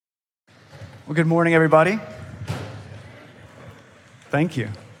Well, good morning, everybody. Thank you.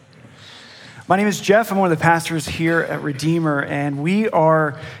 My name is Jeff. I'm one of the pastors here at Redeemer, and we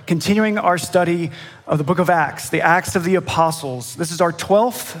are continuing our study of the book of Acts, the Acts of the Apostles. This is our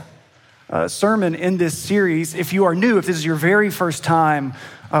 12th sermon in this series. If you are new, if this is your very first time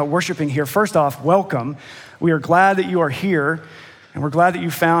worshiping here, first off, welcome. We are glad that you are here, and we're glad that you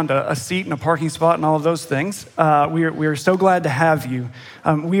found a seat and a parking spot and all of those things. We are so glad to have you.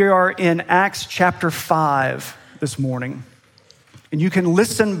 We are in Acts chapter 5 this morning. And you can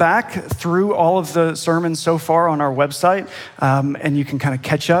listen back through all of the sermons so far on our website, and you can kind of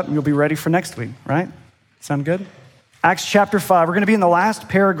catch up, and you'll be ready for next week, right? Sound good? Acts chapter 5. We're going to be in the last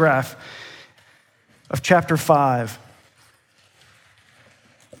paragraph of chapter 5.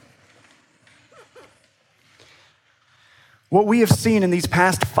 What we have seen in these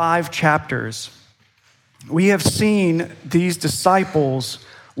past 5 chapters, we have seen these disciples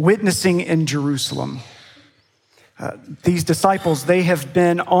witnessing in Jerusalem. These disciples, they have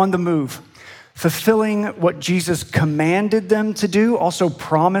been on the move, fulfilling what Jesus commanded them to do, also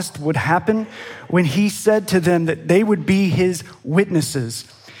promised would happen when he said to them that they would be his witnesses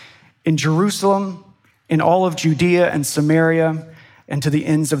in Jerusalem, in all of Judea and Samaria, and to the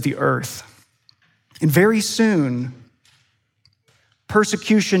ends of the earth. And very soon,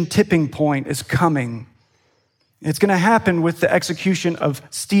 persecution tipping point is coming. It's going to happen with the execution of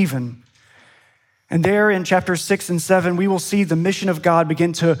Stephen. And there in chapters 6 and 7, we will see the mission of God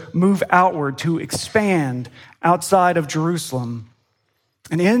begin to move outward, to expand outside of Jerusalem.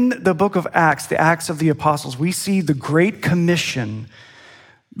 And in the book of Acts, the Acts of the Apostles, we see the Great Commission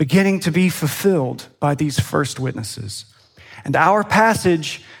beginning to be fulfilled by these first witnesses. And our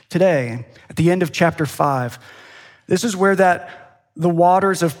passage today, at the end of chapter 5, this is where the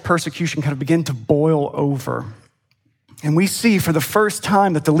waters of persecution kind of begin to boil over. And we see for the first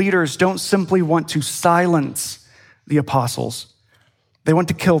time that the leaders don't simply want to silence the apostles. They want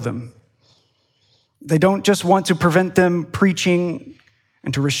to kill them. They don't just want to prevent them preaching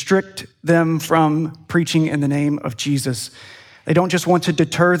and to restrict them from preaching in the name of Jesus. They don't just want to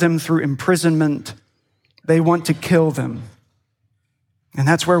deter them through imprisonment. They want to kill them. And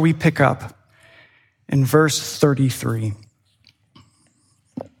that's where we pick up in verse 33.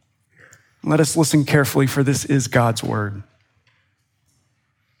 Let us listen carefully, for this is God's word.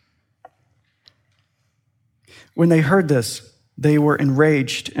 When they heard this, they were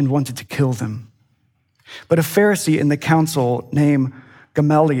enraged and wanted to kill them. But a Pharisee in the council named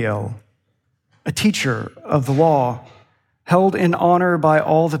Gamaliel, a teacher of the law, held in honor by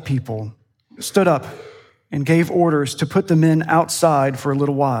all the people, stood up and gave orders to put the men outside for a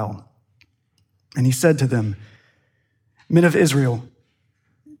little while. And he said to them, "Men of Israel,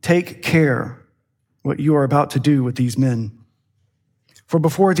 take care what you are about to do with these men. For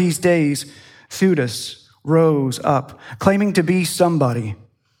before these days, Theudas rose up, claiming to be somebody,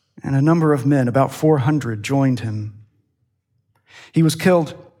 and a number of men, about 400, joined him. He was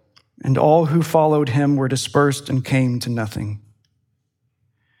killed, and all who followed him were dispersed and came to nothing.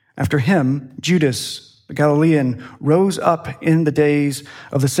 After him, Judas, the Galilean, rose up in the days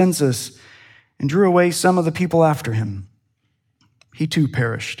of the census and drew away some of the people after him. He too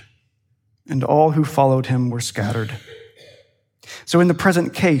perished, and all who followed him were scattered. So in the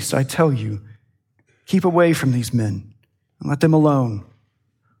present case, I tell you, keep away from these men and let them alone.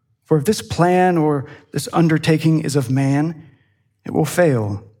 For if this plan or this undertaking is of man, it will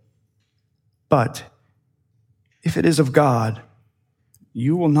fail. But if it is of God,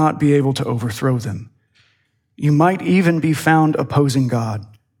 you will not be able to overthrow them. You might even be found opposing God."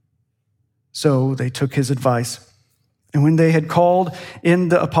 So they took his advice. And when they had called in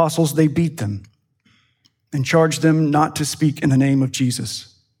the apostles, they beat them and charged them not to speak in the name of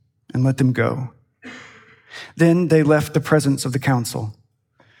Jesus and let them go. Then they left the presence of the council,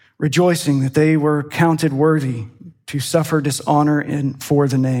 rejoicing that they were counted worthy to suffer dishonor for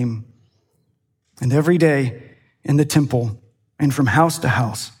the name. And every day in the temple and from house to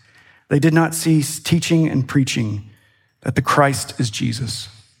house, they did not cease teaching and preaching that the Christ is Jesus.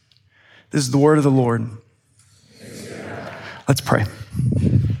 This is the word of the Lord. Let's pray.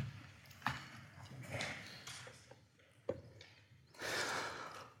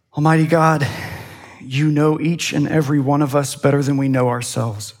 Almighty God, you know each and every one of us better than we know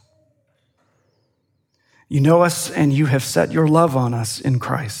ourselves. You know us, and you have set your love on us in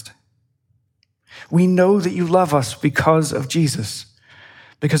Christ. We know that you love us because of Jesus,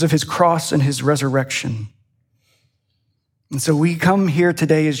 because of his cross and his resurrection. And so we come here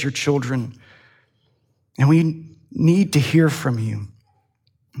today as your children, and we need to hear from you.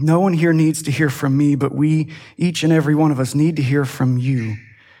 No one here needs to hear from me, but we, each and every one of us, need to hear from you.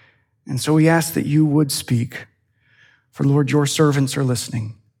 And so we ask that you would speak. For Lord, your servants are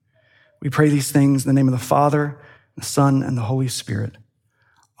listening. We pray these things in the name of the Father, the Son, and the Holy Spirit.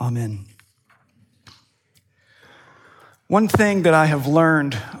 Amen. One thing that I have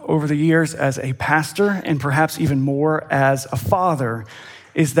learned over the years as a pastor, and perhaps even more as a father,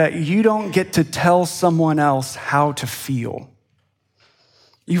 is that you don't get to tell someone else how to feel.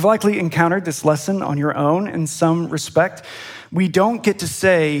 You've likely encountered this lesson on your own in some respect. We don't get to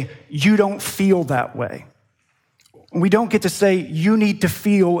say, you don't feel that way. We don't get to say, you need to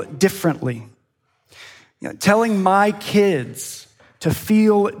feel differently. Telling my kids to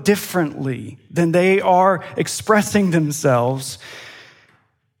feel differently than they are expressing themselves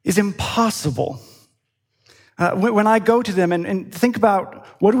is impossible. When I go to them and think about,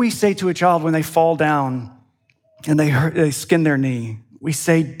 what do we say to a child when they fall down and they skin their knee? We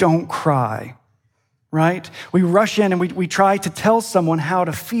say, don't cry, right? We rush in and we try to tell someone how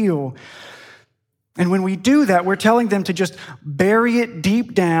to feel. And when we do that, we're telling them to just bury it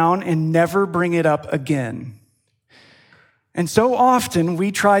deep down and never bring it up again. And so often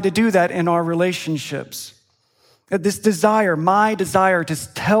we try to do that in our relationships. This desire, my desire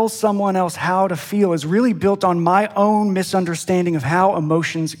to tell someone else how to feel, is really built on my own misunderstanding of how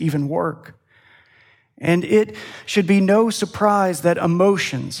emotions even work. And it should be no surprise that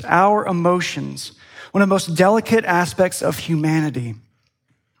emotions, our emotions, one of the most delicate aspects of humanity,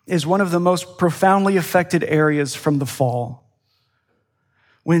 is one of the most profoundly affected areas from the fall,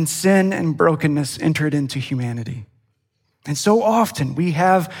 when sin and brokenness entered into humanity. And so often we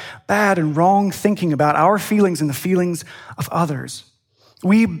have bad and wrong thinking about our feelings and the feelings of others.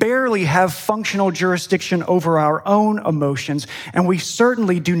 We barely have functional jurisdiction over our own emotions, and we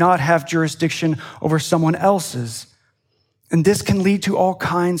certainly do not have jurisdiction over someone else's. And this can lead to all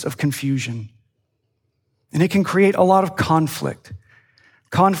kinds of confusion. And it can create a lot of conflict.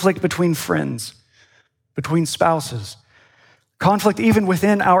 Conflict between friends, between spouses, conflict even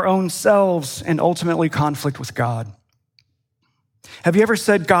within our own selves, and ultimately conflict with God. Have you ever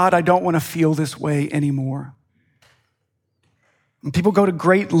said, God, I don't want to feel this way anymore? And people go to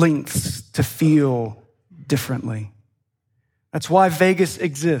great lengths to feel differently. That's why Vegas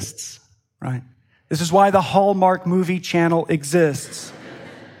exists, right? This is why the Hallmark movie channel exists.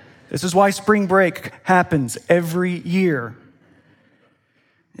 This is why spring break happens every year.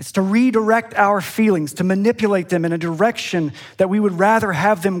 It's to redirect our feelings, to manipulate them in a direction that we would rather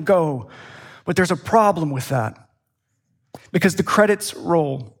have them go. But there's a problem with that. Because the credits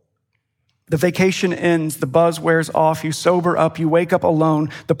roll. The vacation ends, the buzz wears off, you sober up, you wake up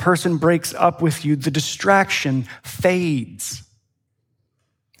alone, the person breaks up with you, the distraction fades.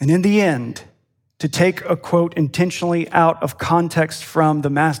 And in the end, to take a quote intentionally out of context from the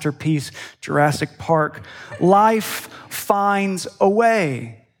masterpiece Jurassic Park, life finds a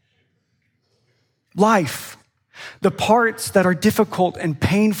way. Life. The parts that are difficult and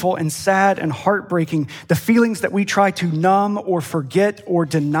painful and sad and heartbreaking, the feelings that we try to numb or forget or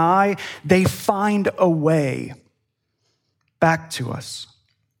deny, they find a way back to us.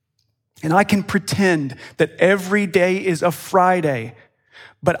 And I can pretend that every day is a Friday,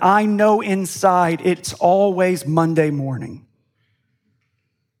 but I know inside it's always Monday morning.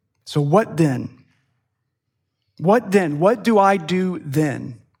 So what then? What then? What do I do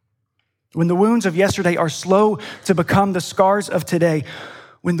then? When the wounds of yesterday are slow to become the scars of today,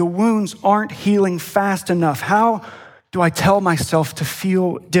 when the wounds aren't healing fast enough, how do I tell myself to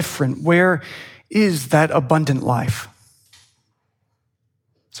feel different? Where is that abundant life?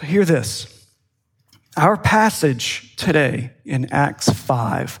 So hear this. Our passage today in Acts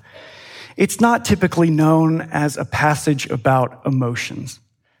 5, it's not typically known as a passage about emotions.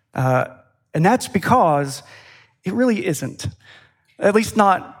 And that's because it really isn't. At least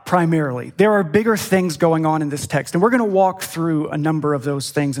not primarily. There are bigger things going on in this text, and we're going to walk through a number of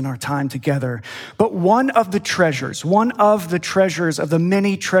those things in our time together. But one of the treasures of the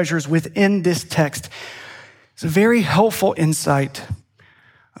many treasures within this text is a very helpful insight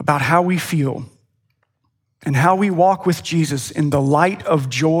about how we feel and how we walk with Jesus in the light of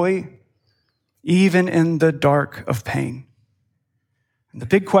joy, even in the dark of pain. And the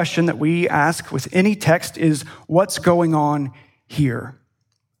big question that we ask with any text is, what's going on here?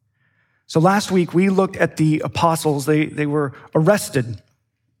 So last week we looked at the apostles. They were arrested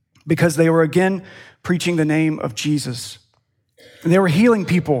because they were again preaching the name of Jesus. And they were healing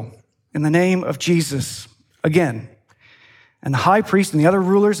people in the name of Jesus again. And the high priest and the other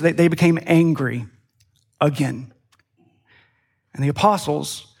rulers, they became angry again. And the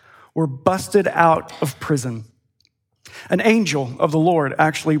apostles were busted out of prison. An angel of the Lord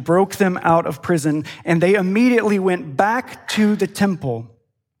actually broke them out of prison, and they immediately went back to the temple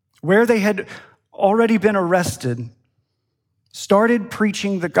where they had already been arrested, started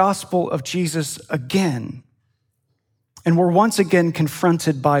preaching the gospel of Jesus again, and were once again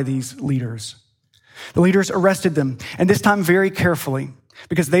confronted by these leaders. The leaders arrested them, and this time very carefully,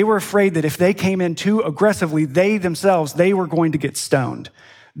 because they were afraid that if they came in too aggressively, they were going to get stoned.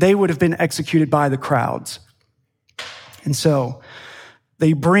 They would have been executed by the crowds. And so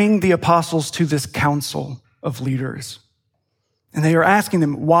they bring the apostles to this council of leaders. And they are asking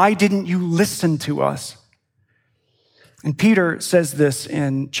them, why didn't you listen to us? And Peter says this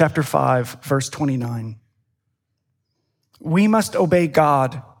in chapter 5, verse 29. We must obey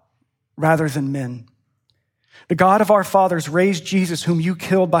God rather than men. The God of our fathers raised Jesus, whom you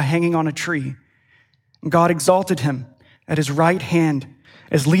killed by hanging on a tree. And God exalted him at his right hand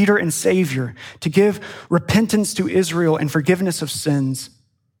as leader and savior to give repentance to Israel and forgiveness of sins.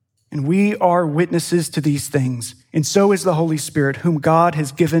 And we are witnesses to these things, and so is the Holy Spirit, whom God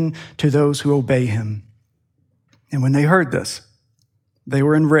has given to those who obey him. And when they heard this, they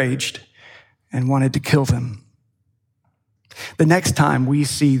were enraged and wanted to kill them. The next time we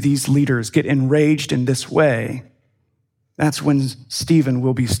see these leaders get enraged in this way, that's when Stephen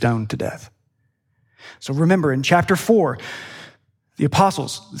will be stoned to death. So remember, in chapter 4, the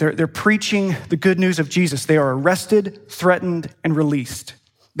apostles, they're preaching the good news of Jesus. They are arrested, threatened, and released.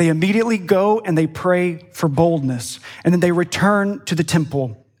 They immediately go and they pray for boldness, and then they return to the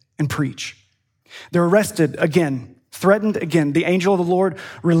temple and preach. They're arrested again, threatened again. The angel of the Lord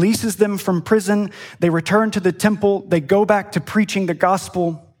releases them from prison. They return to the temple. They go back to preaching the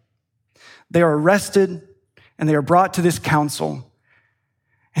gospel. They are arrested and they are brought to this council.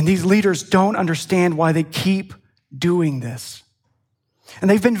 And these leaders don't understand why they keep doing this. And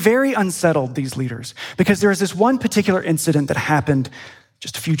they've been very unsettled, these leaders, because there is this one particular incident that happened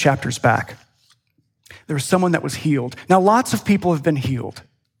just a few chapters back. There was someone that was healed. Now, lots of people have been healed.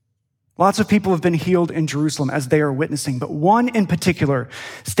 Lots of people have been healed in Jerusalem as they are witnessing, but one in particular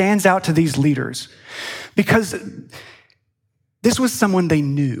stands out to these leaders because this was someone they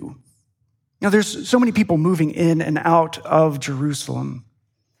knew. Now, there's so many people moving in and out of Jerusalem.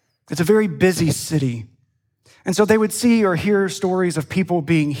 It's a very busy city. And so they would see or hear stories of people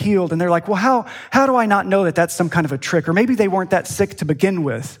being healed, and they're like, well, how do I not know that that's some kind of a trick? Or maybe they weren't that sick to begin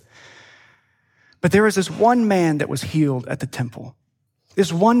with. But there was this one man that was healed at the temple.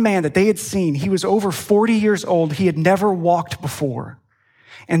 This one man that they had seen, he was over 40 years old. He had never walked before.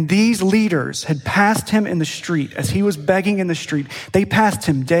 And these leaders had passed him in the street as he was begging in the street. They passed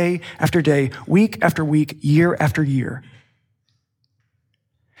him day after day, week after week, year after year.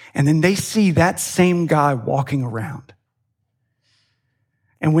 And then they see that same guy walking around.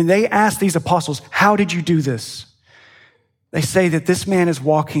 And when they ask these apostles, how did you do this? They say that this man is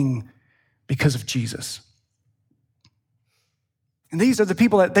walking because of Jesus. And these are the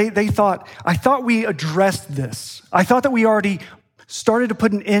people that they thought, I thought we addressed this. I thought that we already started to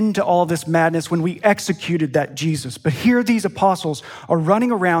put an end to all this madness when we executed that Jesus. But here these apostles are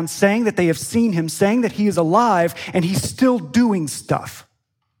running around saying that they have seen him, saying that he is alive, and he's still doing stuff.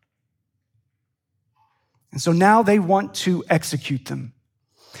 And so now they want to execute them.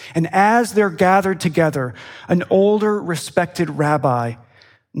 And as they're gathered together, an older, respected rabbi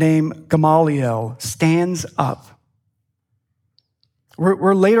named Gamaliel stands up.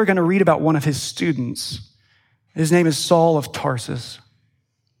 We're later going to read about one of his students. His name is Saul of Tarsus.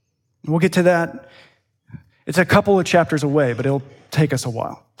 We'll get to that. It's a couple of chapters away, but it'll take us a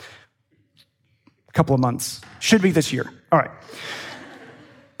while. A couple of months. Should be this year. All right.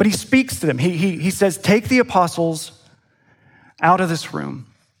 But he speaks to them. He says, take the apostles out of this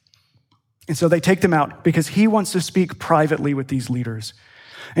room. And so they take them out because he wants to speak privately with these leaders.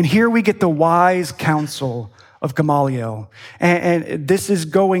 And here we get the wise counsel of Gamaliel. And this is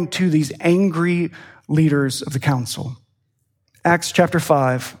going to these angry leaders of the council. Acts chapter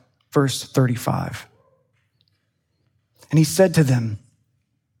 5, verse 35. And he said to them,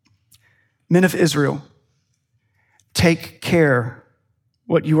 men of Israel, take care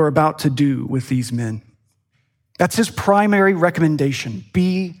what you are about to do with these men. That's his primary recommendation.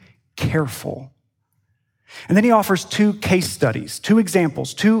 Be careful. And then he offers two case studies, two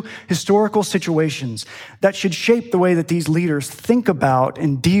examples, two historical situations that should shape the way that these leaders think about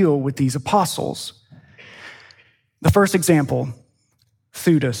and deal with these apostles. The first example,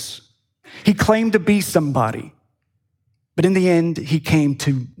 Theudas. He claimed to be somebody, but in the end, he came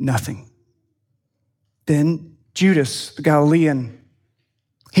to nothing. Then Judas, the Galilean,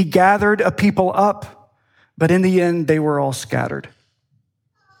 he gathered a people up, but in the end, they were all scattered.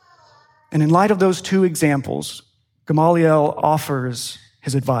 And in light of those two examples, Gamaliel offers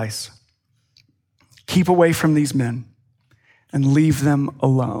his advice. Keep away from these men. and leave them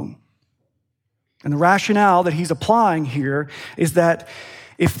alone. And the rationale that he's applying here is that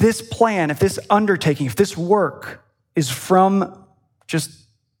if this plan, if this undertaking, if this work is from just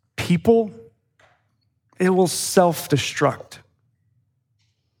people, it will self-destruct.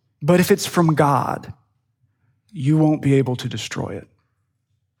 But if it's from God, you won't be able to destroy it.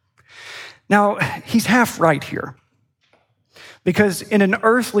 Now, he's half right here. Because in an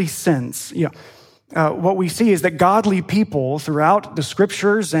earthly sense, what we see is that godly people throughout the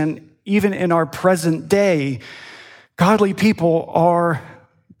scriptures and even in our present day, godly people are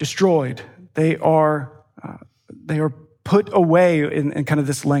destroyed. They are put away in kind of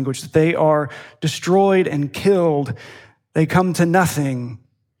this language. They are destroyed and killed. They come to nothing.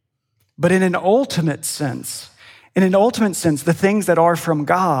 But in an ultimate sense, the things that are from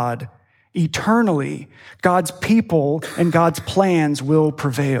God, eternally, God's people and God's plans will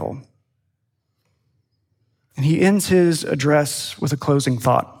prevail. And he ends his address with a closing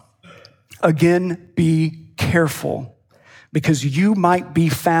thought. Again, be careful, because you might be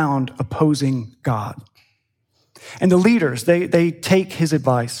found opposing God. And the leaders, they take his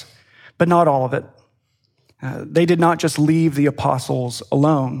advice, but not all of it. They did not just leave the apostles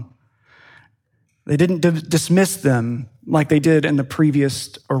alone. They didn't dismiss them like they did in the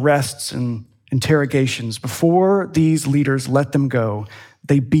previous arrests and interrogations. Before these leaders let them go,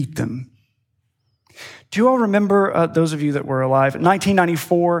 they beat them. Do you all remember, those of you that were alive, in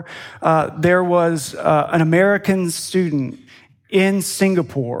 1994, there was an American student in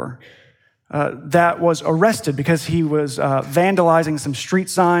Singapore that was arrested because he was vandalizing some street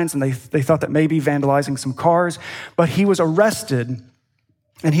signs, and they thought that maybe vandalizing some cars, but he was arrested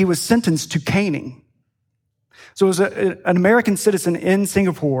and he was sentenced to caning. So it was an American citizen in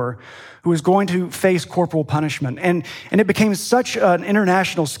Singapore who was going to face corporal punishment. And it became such an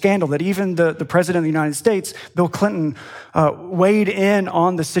international scandal that even the president of the United States, Bill Clinton, weighed in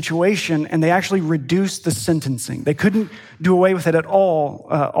on the situation, and they actually reduced the sentencing. They couldn't do away with it at all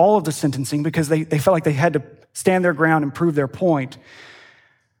of the sentencing, because they felt like they had to stand their ground and prove their point.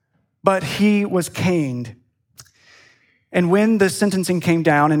 But he was caned. And when the sentencing came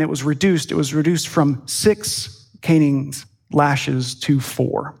down and it was reduced from 6 caning lashes to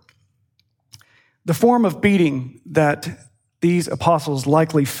 4. The form of beating that these apostles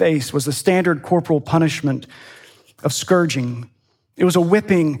likely faced was the standard corporal punishment of scourging. It was a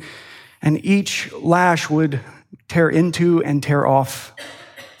whipping, and each lash would tear into and tear off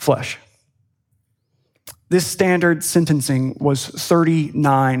flesh. This standard sentencing was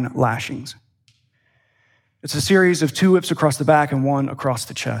 39 lashings. It's a series of 2 whips across the back and 1 across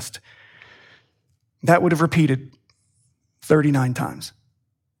the chest. That would have repeated 39 times.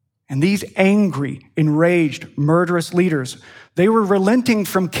 And these angry, enraged, murderous leaders, they were relenting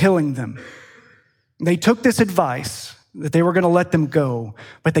from killing them. They took this advice that they were going to let them go,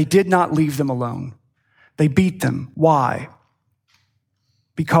 but they did not leave them alone. They beat them. Why?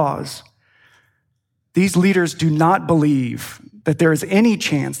 Because these leaders do not believe that there is any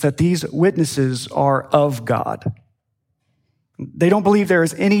chance that these witnesses are of God. They don't believe there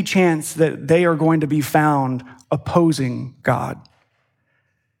is any chance that they are going to be found opposing God.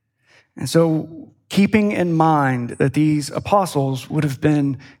 And so, keeping in mind that these apostles would have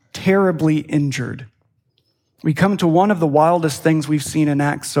been terribly injured, we come to one of the wildest things we've seen in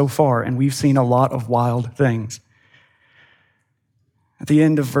Acts so far, and we've seen a lot of wild things. At the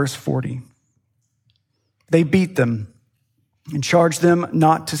end of verse 40, they beat them and charged them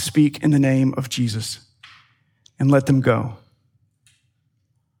not to speak in the name of Jesus, and let them go.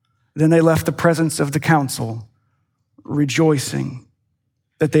 Then they left the presence of the council, rejoicing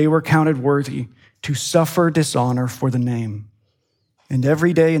that they were counted worthy to suffer dishonor for the name. And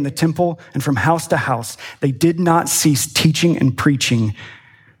every day in the temple and from house to house, they did not cease teaching and preaching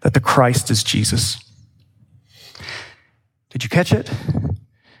that the Christ is Jesus. Did you catch it?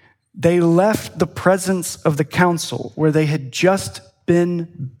 They left the presence of the council where they had just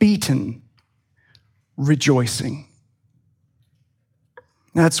been beaten, rejoicing.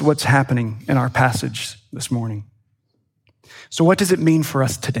 That's what's happening in our passage this morning. So what does it mean for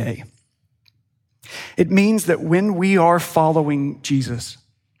us today? It means that when we are following Jesus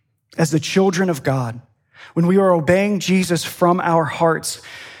as the children of God, when we are obeying Jesus from our hearts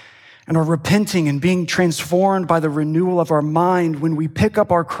and are repenting and being transformed by the renewal of our mind, when we pick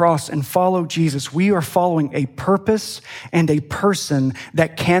up our cross and follow Jesus, we are following a purpose and a person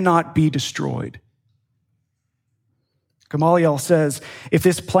that cannot be destroyed. Gamaliel says, if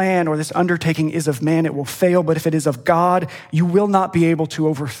this plan or this undertaking is of man, it will fail, but if it is of God, you will not be able to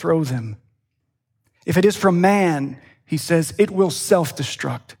overthrow them. If it is from man, he says, it will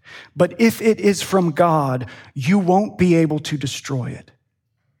self-destruct. But if it is from God, you won't be able to destroy it.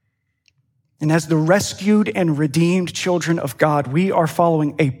 And as the rescued and redeemed children of God, we are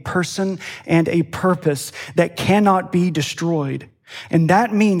following a person and a purpose that cannot be destroyed. And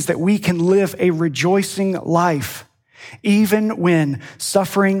that means that we can live a rejoicing life, even when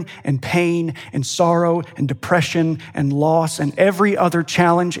suffering and pain and sorrow and depression and loss and every other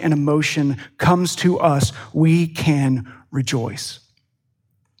challenge and emotion comes to us, we can rejoice.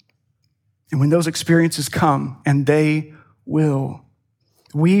 And when those experiences come, and they will,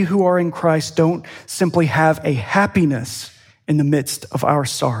 we who are in Christ don't simply have a happiness in the midst of our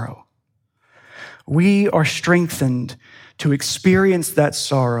sorrow. We are strengthened to experience that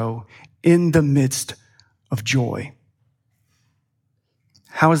sorrow in the midst of joy.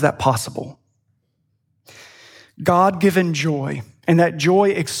 How is that possible? God-given joy, and that joy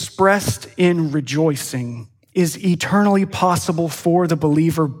expressed in rejoicing, is eternally possible for the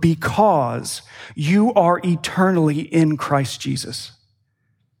believer because you are eternally in Christ Jesus.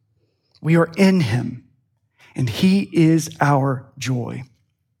 We are in him, and he is our joy.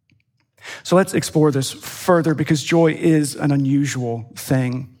 So let's explore this further because joy is an unusual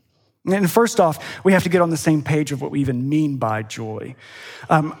thing. And first off, we have to get on the same page of what we even mean by joy.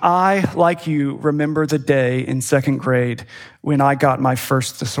 I, like you, remember the day in second grade when I got my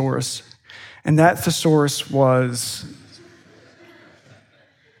first thesaurus. And that thesaurus was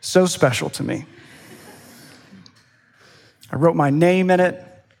so special to me. I wrote my name in it.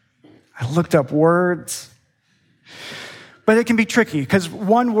 I looked up words. But it can be tricky because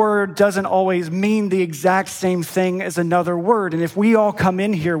one word doesn't always mean the exact same thing as another word. And if we all come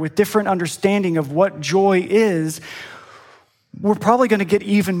in here with different understanding of what joy is, we're probably going to get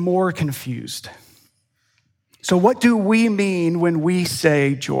even more confused. So what do we mean when we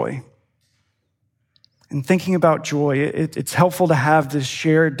say joy? And thinking about joy, it's helpful to have this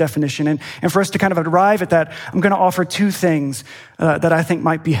shared definition. And for us to kind of arrive at that, I'm going to offer two things that I think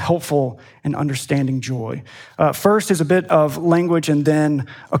might be helpful in understanding joy. First is a bit of language and then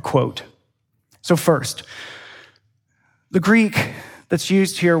a quote. So first, the Greek that's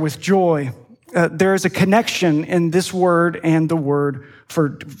used here with joy, there is a connection in this word and the word for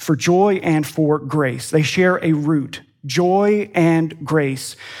joy and for grace. They share a root. Joy and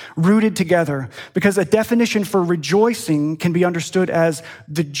grace rooted together, because a definition for rejoicing can be understood as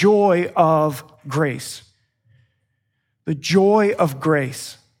the joy of grace. The joy of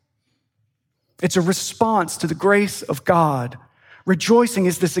grace. It's a response to the grace of God. Rejoicing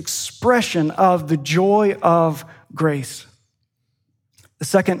is this expression of the joy of grace. The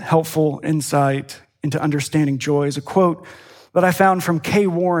second helpful insight into understanding joy is a quote that I found from Kay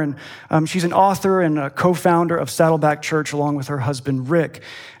Warren. She's an author and a co-founder of Saddleback Church along with her husband, Rick.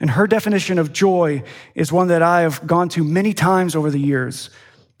 And her definition of joy is one that I have gone to many times over the years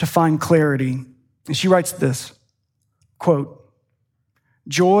to find clarity. And she writes this, quote,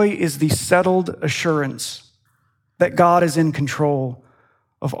 "Joy is the settled assurance that God is in control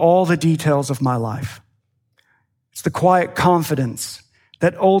of all the details of my life. It's the quiet confidence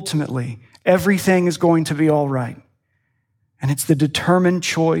that ultimately everything is going to be all right. And it's the determined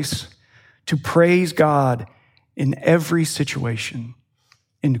choice to praise God in every situation."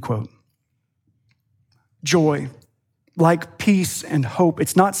 End quote. Joy, like peace and hope,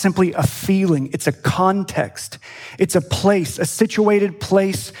 it's not simply a feeling, it's a context. It's a place, a situated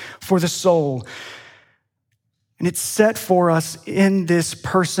place for the soul. And it's set for us in this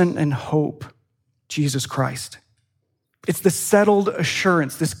person and hope, Jesus Christ. It's the settled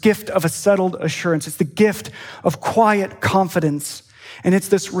assurance, this gift of a settled assurance. It's the gift of quiet confidence. And it's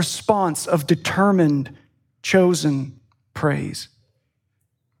this response of determined, chosen praise.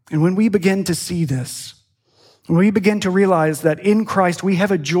 And when we begin to see this, when we begin to realize that in Christ we have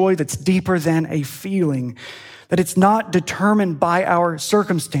a joy that's deeper than a feeling, that it's not determined by our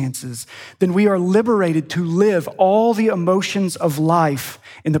circumstances, then we are liberated to live all the emotions of life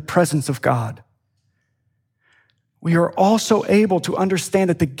in the presence of God. We are also able to understand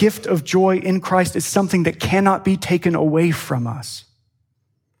that the gift of joy in Christ is something that cannot be taken away from us.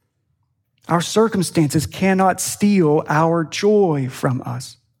 Our circumstances cannot steal our joy from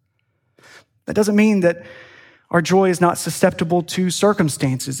us. That doesn't mean that our joy is not susceptible to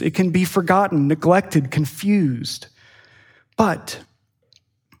circumstances. It can be forgotten, neglected, confused. But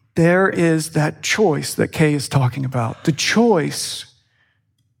there is that choice that Kay is talking about, the choice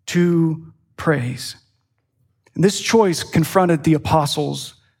to praise. And this choice confronted the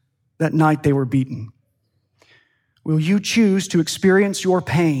apostles that night they were beaten. Will you choose to experience your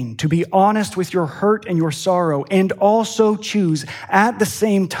pain, to be honest with your hurt and your sorrow, and also choose at the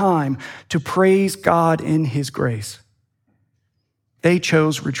same time to praise God in his grace? They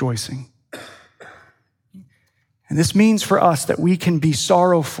chose rejoicing. And this means for us that we can be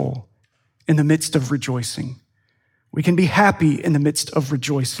sorrowful in the midst of rejoicing. We can be happy in the midst of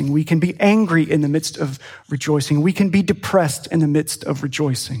rejoicing. We can be angry in the midst of rejoicing. We can be depressed in the midst of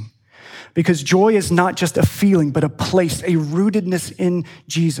rejoicing. Because joy is not just a feeling, but a place, a rootedness in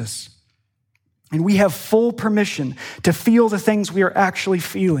Jesus. And we have full permission to feel the things we are actually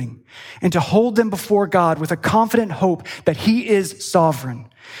feeling and to hold them before God with a confident hope that He is sovereign,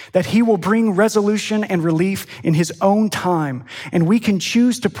 that He will bring resolution and relief in His own time, and we can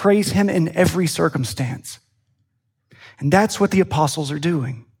choose to praise Him in every circumstance. And that's what the apostles are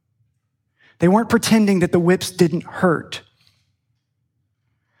doing. They weren't pretending that the whips didn't hurt.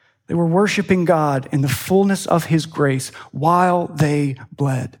 They were worshiping God in the fullness of His grace while they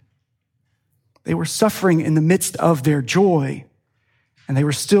bled. They were suffering in the midst of their joy, and they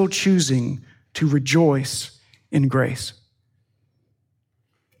were still choosing to rejoice in grace.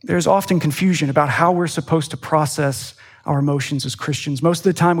 There's often confusion about how we're supposed to process our emotions as Christians. Most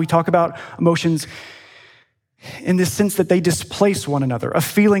of the time we talk about emotions in this sense that they displace one another. A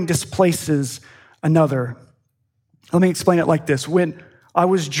feeling displaces another. Let me explain it like this. When I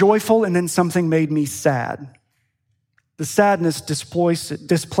was joyful and then something made me sad, the sadness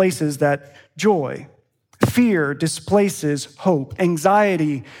displaces that joy. Fear displaces hope.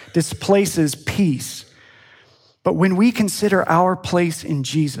 Anxiety displaces peace. But when we consider our place in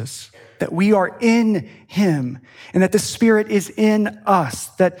Jesus, that we are in Him and that the Spirit is in us,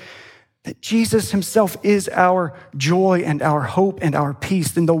 that Jesus Himself is our joy and our hope and our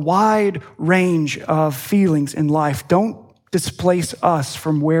peace, then the wide range of feelings in life don't displace us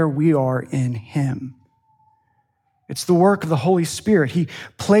from where we are in Him. It's the work of the Holy Spirit. He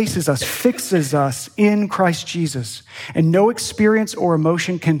places us, fixes us in Christ Jesus. And no experience or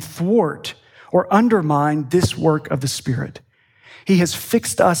emotion can thwart or undermine this work of the Spirit. He has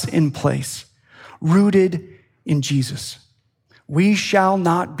fixed us in place, rooted in Jesus. We shall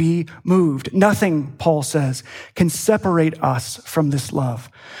not be moved. Nothing, Paul says, can separate us from this love.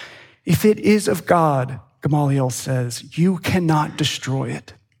 If it is of God, Gamaliel says, you cannot destroy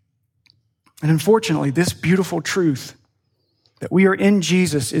it. And unfortunately, this beautiful truth that we are in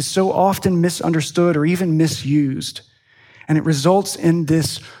Jesus is so often misunderstood or even misused. And it results in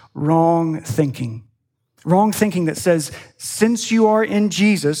this wrong thinking that says, since you are in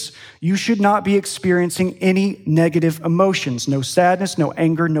Jesus, you should not be experiencing any negative emotions, no sadness, no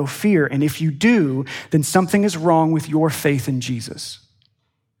anger, no fear. And if you do, then something is wrong with your faith in Jesus.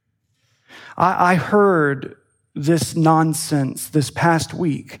 I heard this nonsense this past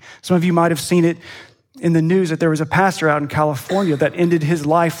week. Some of you might have seen it in the news that there was a pastor out in California that ended his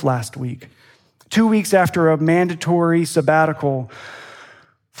life last week, 2 weeks after a mandatory sabbatical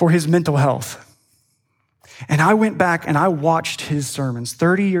for his mental health. And I went back and I watched his sermons,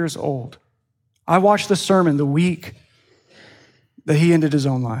 30 years old. I watched the sermon the week that he ended his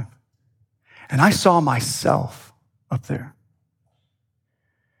own life. And I saw myself up there.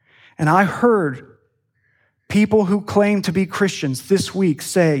 And I heard people who claim to be Christians this week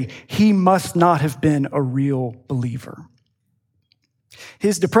say he must not have been a real believer.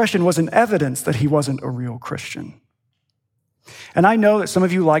 His depression wasn't evidence that he wasn't a real Christian. And I know that some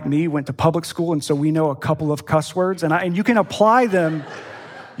of you, like me, went to public school, and so we know a couple of cuss words, and you can apply them.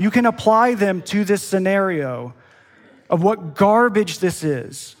 You can apply them to this scenario of what garbage this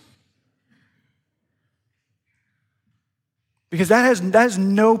is. Because that has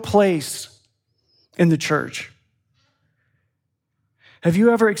no place in the church. Have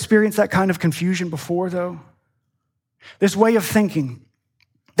you ever experienced that kind of confusion before, though? This way of thinking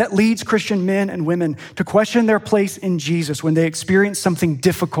that leads Christian men and women to question their place in Jesus when they experience something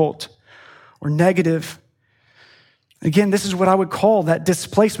difficult or negative. Again, this is what I would call that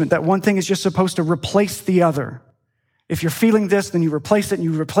displacement, that one thing is just supposed to replace the other. If you're feeling this, then you replace it, and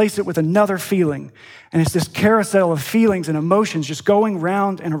you replace it with another feeling. And it's this carousel of feelings and emotions just going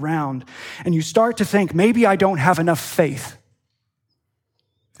round and around. And you start to think, maybe I don't have enough faith.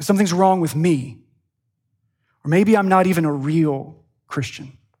 Something's wrong with me. Or maybe I'm not even a real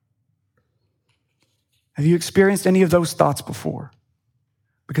Christian. Have you experienced any of those thoughts before?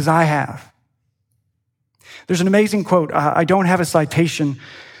 Because I have. There's an amazing quote. I don't have a citation,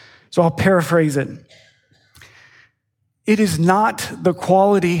 so I'll paraphrase it. It is not the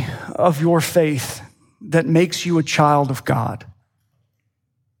quality of your faith that makes you a child of God.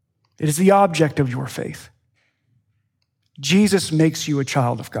 It is the object of your faith. Jesus makes you a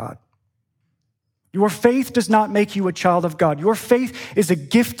child of God. Your faith does not make you a child of God. Your faith is a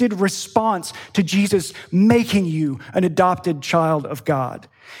gifted response to Jesus making you an adopted child of God.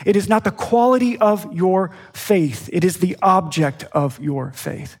 It is not the quality of your faith. It is the object of your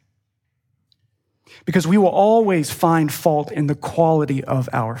faith. Because we will always find fault in the quality of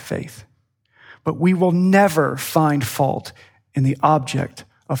our faith, but we will never find fault in the object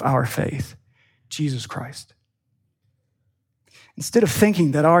of our faith, Jesus Christ. Instead of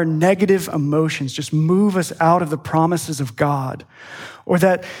thinking that our negative emotions just move us out of the promises of God, or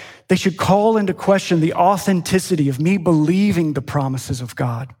that they should call into question the authenticity of me believing the promises of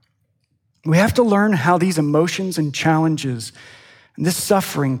God, we have to learn how these emotions and challenges and this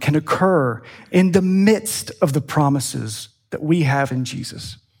suffering can occur in the midst of the promises that we have in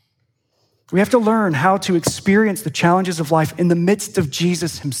Jesus. We have to learn how to experience the challenges of life in the midst of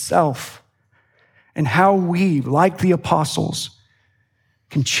Jesus himself, and how we, like the apostles,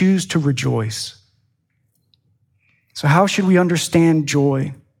 can choose to rejoice. So how should we understand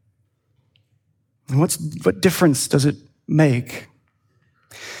joy? And what difference does it make?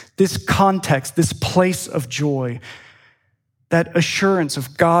 This context, this place of joy, that assurance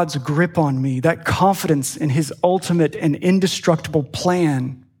of God's grip on me, that confidence in his ultimate and indestructible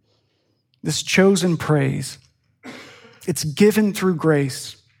plan, this chosen praise, it's given through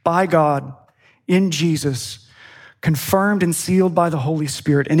grace by God in Jesus, confirmed and sealed by the Holy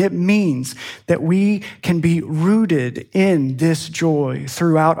Spirit. And it means that we can be rooted in this joy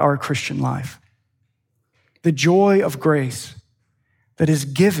throughout our Christian life. The joy of grace that is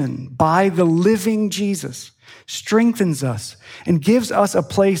given by the living Jesus strengthens us and gives us a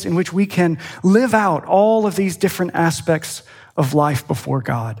place in which we can live out all of these different aspects of life before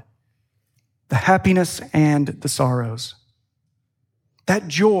God, the happiness and the sorrows. That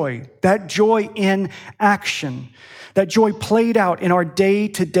joy in action, that joy played out in our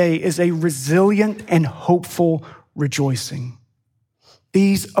day-to-day is a resilient and hopeful rejoicing.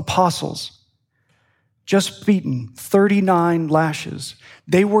 These apostles, just beaten 39 lashes,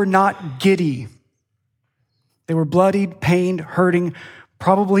 they were not giddy. They were bloodied, pained, hurting,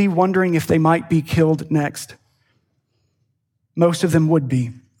 probably wondering if they might be killed next. Most of them would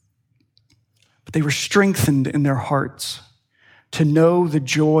be. But they were strengthened in their hearts to know the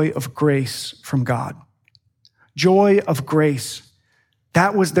joy of grace from God. Joy of grace.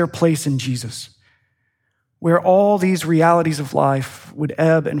 That was their place in Jesus, where all these realities of life would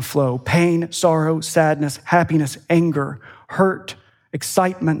ebb and flow. Pain, sorrow, sadness, happiness, anger, hurt,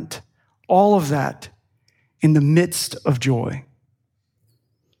 excitement, all of that in the midst of joy.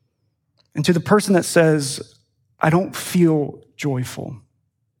 And to the person that says, I don't feel joyful,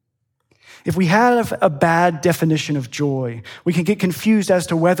 if we have a bad definition of joy, we can get confused as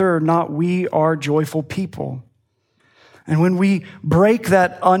to whether or not we are joyful people. And when we break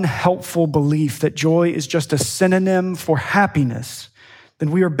that unhelpful belief that joy is just a synonym for happiness,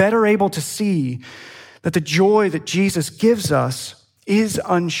 then we are better able to see that the joy that Jesus gives us is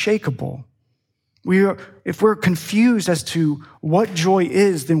unshakable. If we're confused as to what joy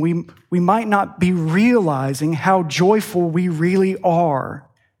is, then we might not be realizing how joyful we really are.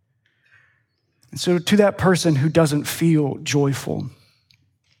 And so to that person who doesn't feel joyful,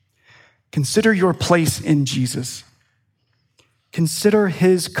 consider your place in Jesus. Consider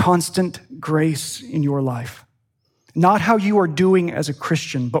his constant grace in your life. Not how you are doing as a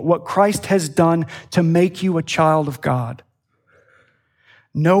Christian, but what Christ has done to make you a child of God.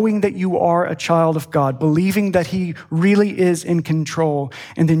 Knowing that you are a child of God, believing that he really is in control,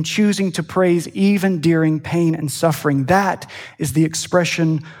 and then choosing to praise even during pain and suffering, that is the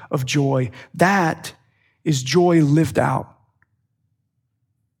expression of joy. That is joy lived out.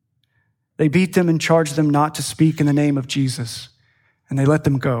 They beat them and charged them not to speak in the name of Jesus, and they let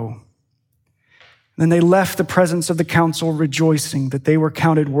them go. Then they left the presence of the council rejoicing that they were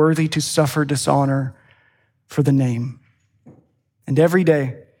counted worthy to suffer dishonor for the name. And every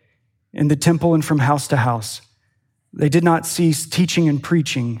day in the temple and from house to house, they did not cease teaching and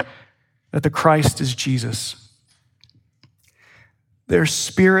preaching that the Christ is Jesus. Their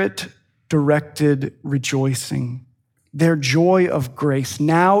spirit-directed rejoicing, their joy of grace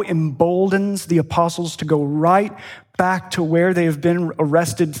now emboldens the apostles to go right back to where they have been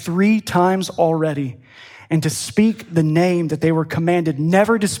arrested 3 times already and to speak the name that they were commanded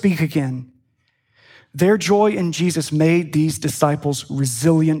never to speak again. Their joy in Jesus made these disciples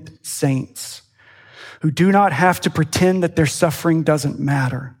resilient saints who do not have to pretend that their suffering doesn't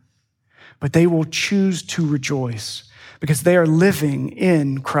matter, but they will choose to rejoice because they are living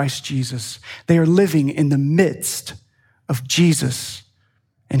in Christ Jesus. They are living in the midst of Jesus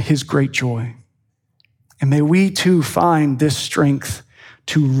and his great joy. And may we too find this strength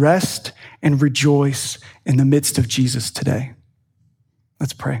to rest and rejoice in the midst of Jesus today.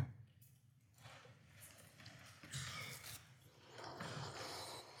 Let's pray.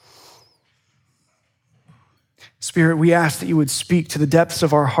 Spirit, we ask that you would speak to the depths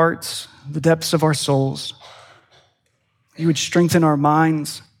of our hearts, the depths of our souls. You would strengthen our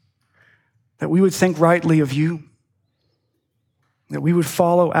minds, that we would think rightly of you, that we would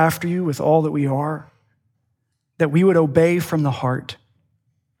follow after you with all that we are, that we would obey from the heart,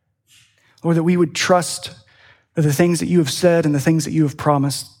 or that we would trust the things that you have said and the things that you have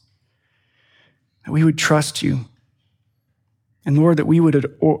promised, that we would trust you. And Lord, that we would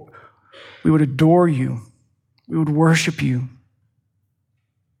adore you, we would worship you.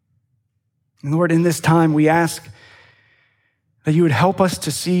 And Lord, in this time, we ask that you would help us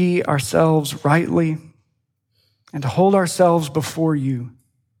to see ourselves rightly and to hold ourselves before you,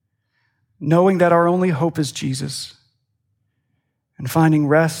 knowing that our only hope is Jesus, and finding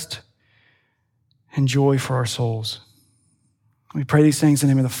rest and joy for our souls. We pray these things in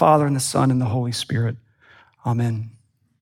the name of the Father, and the Son, and the Holy Spirit. Amen.